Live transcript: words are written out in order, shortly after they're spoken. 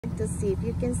To see if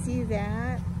you can see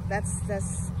that's the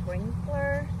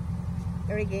sprinkler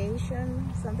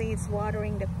irrigation, something. It's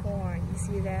watering the corn. You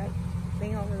see that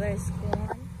thing over there is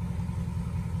corn.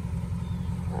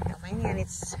 Oh, man,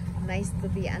 it's nice to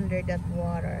be under that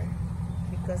water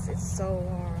because it's so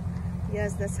warm.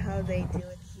 Yes, that's how they do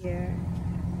it here.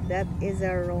 That is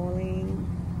a rolling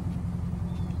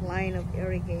line of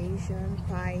irrigation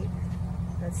pipe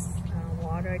that's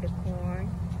water the corn.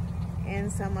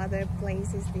 And some other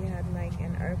places they had like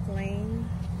an airplane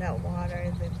that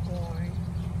waters the corn.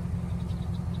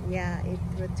 Yeah, it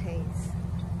rotates.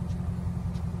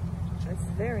 It's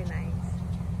very nice.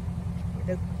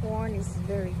 The corn is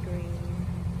very green.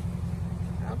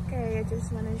 Okay, I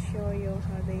just want to show you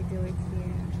how they do it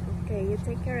here. Okay, you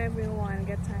take care everyone.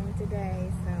 Got time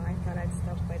today, so I thought I'd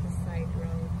stop by the side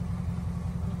road.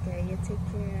 Okay, you take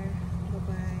care.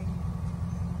 Bye-bye.